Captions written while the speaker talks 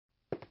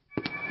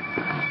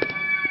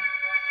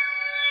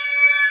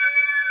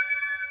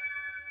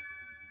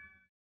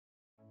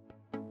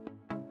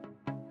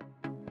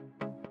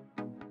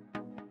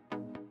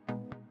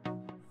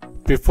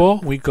Before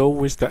we go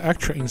with the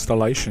actual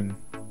installation,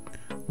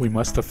 we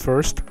must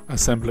first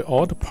assemble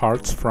all the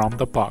parts from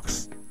the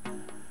box.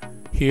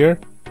 Here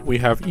we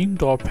have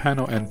indoor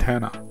panel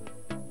antenna,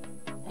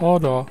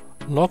 outdoor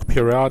log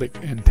periodic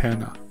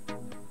antenna,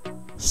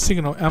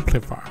 signal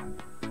amplifier,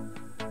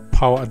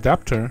 power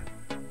adapter,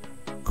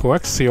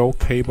 coaxial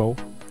cable,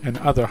 and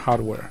other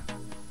hardware.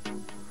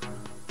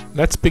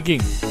 Let's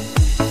begin.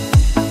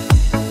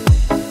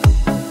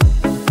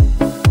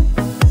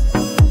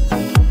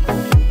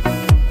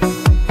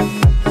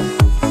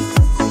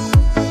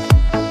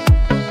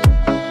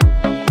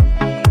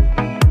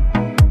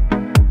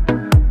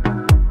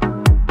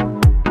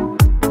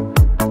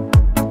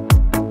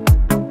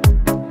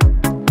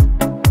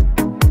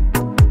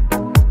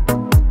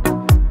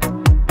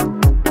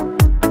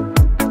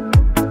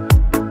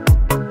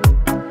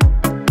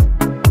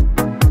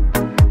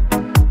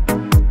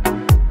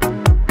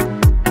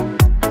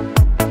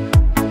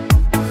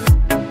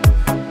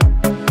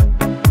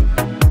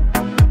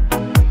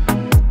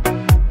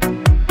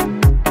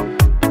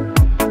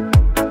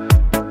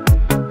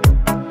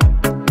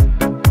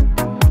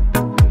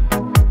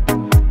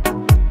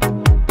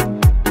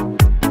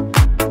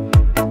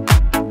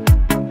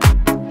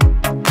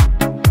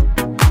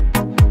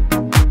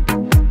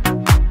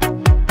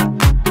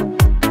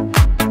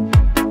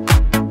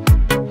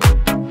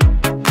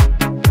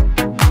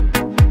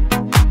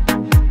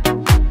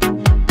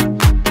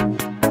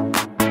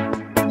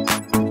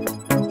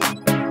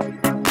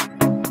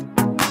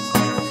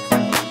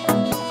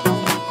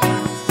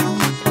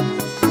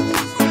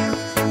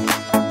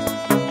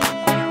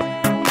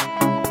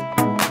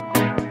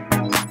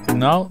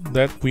 Now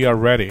that we are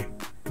ready,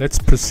 let's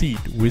proceed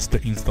with the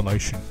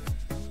installation.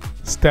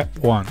 Step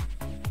 1.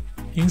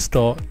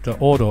 Install the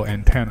auto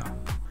antenna.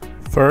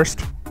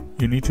 First,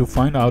 you need to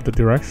find out the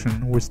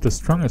direction with the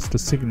strongest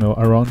signal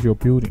around your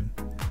building.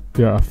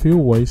 There are a few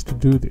ways to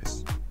do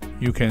this.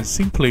 You can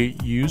simply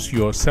use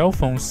your cell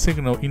phone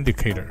signal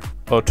indicator.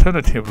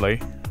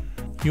 Alternatively,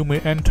 you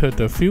may enter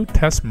the field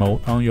test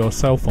mode on your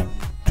cell phone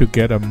to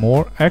get a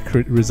more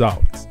accurate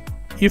result.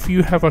 If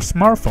you have a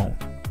smartphone,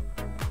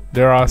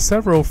 there are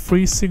several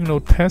free signal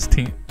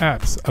testing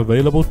apps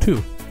available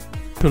too.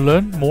 To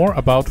learn more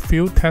about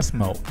field test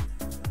mode,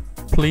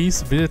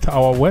 please visit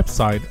our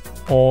website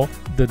or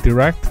the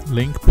direct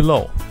link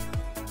below.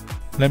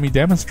 Let me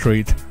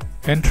demonstrate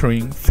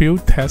entering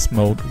field test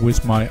mode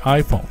with my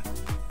iPhone.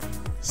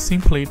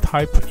 Simply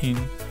type in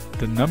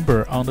the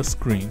number on the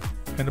screen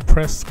and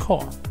press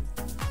call.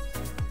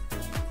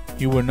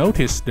 You will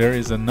notice there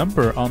is a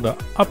number on the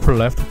upper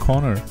left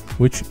corner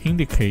which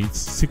indicates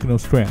signal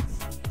strength.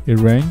 It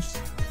ranges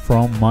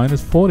from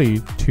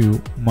 -40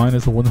 to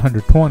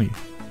 -120.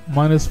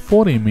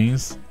 -40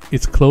 means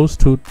it's close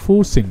to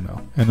full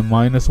signal, and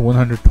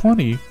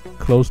 -120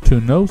 close to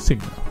no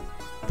signal.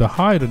 The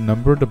higher the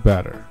number, the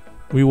better.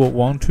 We will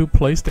want to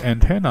place the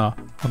antenna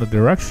on the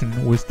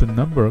direction with the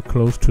number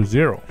close to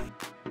 0.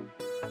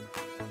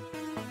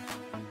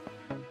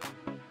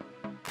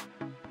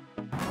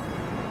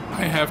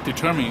 I have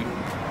determined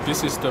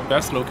this is the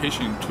best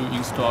location to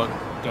install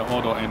the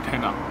auto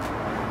antenna.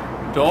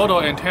 The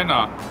auto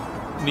antenna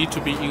needs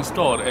to be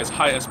installed as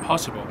high as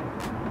possible,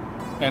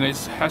 and it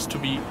has to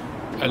be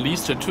at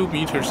least 2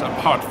 meters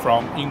apart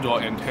from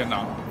indoor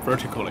antenna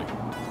vertically.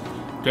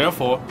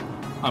 Therefore,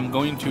 I'm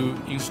going to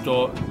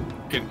install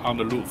it on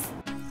the roof.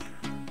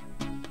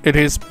 It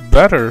is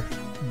better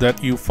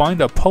that you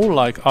find a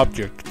pole-like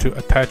object to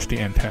attach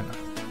the antenna.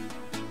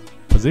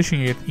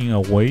 Position it in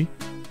a way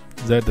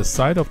that the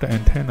side of the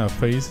antenna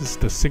faces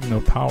the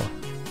signal tower,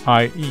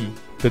 i.e.,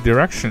 the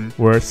direction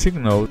where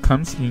signal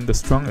comes in the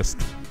strongest.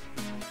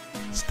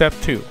 Step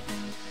 2.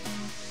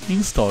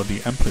 Install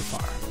the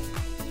amplifier.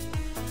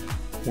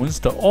 Once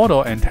the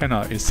auto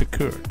antenna is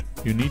secured,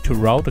 you need to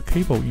route the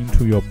cable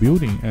into your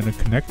building and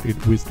connect it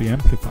with the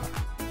amplifier.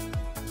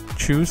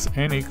 Choose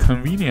any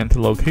convenient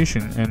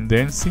location and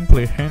then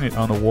simply hang it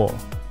on the wall.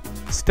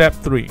 Step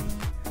 3.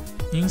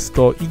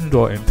 Install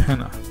indoor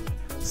antenna.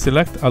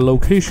 Select a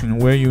location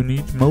where you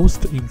need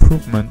most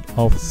improvement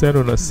of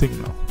cellular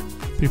signal.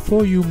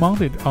 Before you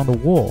mount it on the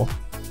wall,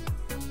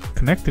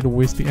 connect it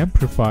with the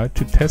amplifier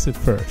to test it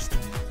first.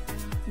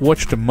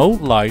 Watch the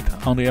mode light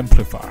on the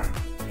amplifier.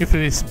 If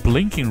it is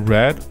blinking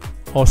red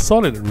or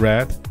solid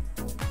red,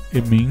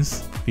 it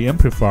means the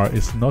amplifier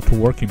is not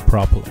working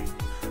properly.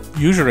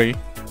 Usually,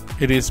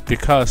 it is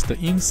because the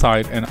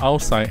inside and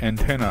outside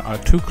antenna are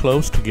too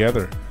close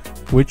together,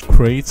 which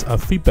creates a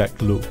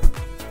feedback loop.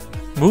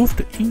 Move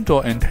the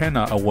indoor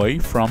antenna away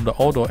from the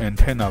auto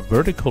antenna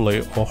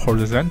vertically or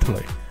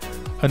horizontally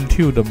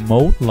until the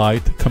mode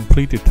light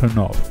completely turns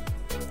off.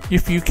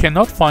 If you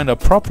cannot find a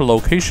proper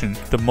location,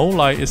 the mode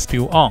light is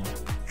still on.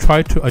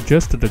 Try to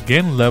adjust the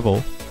gain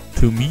level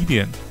to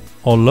medium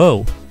or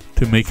low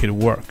to make it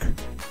work.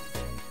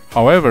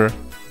 However,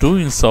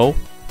 doing so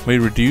may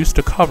reduce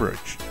the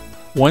coverage.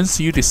 Once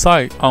you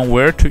decide on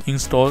where to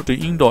install the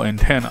indoor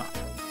antenna,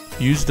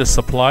 use the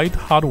supplied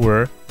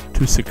hardware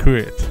to secure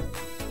it.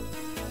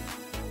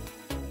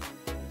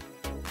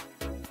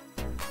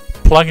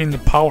 Plug in the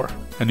power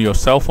and your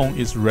cell phone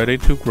is ready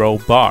to grow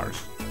bars.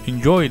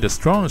 Enjoy the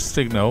strongest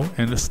signal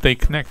and stay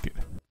connected.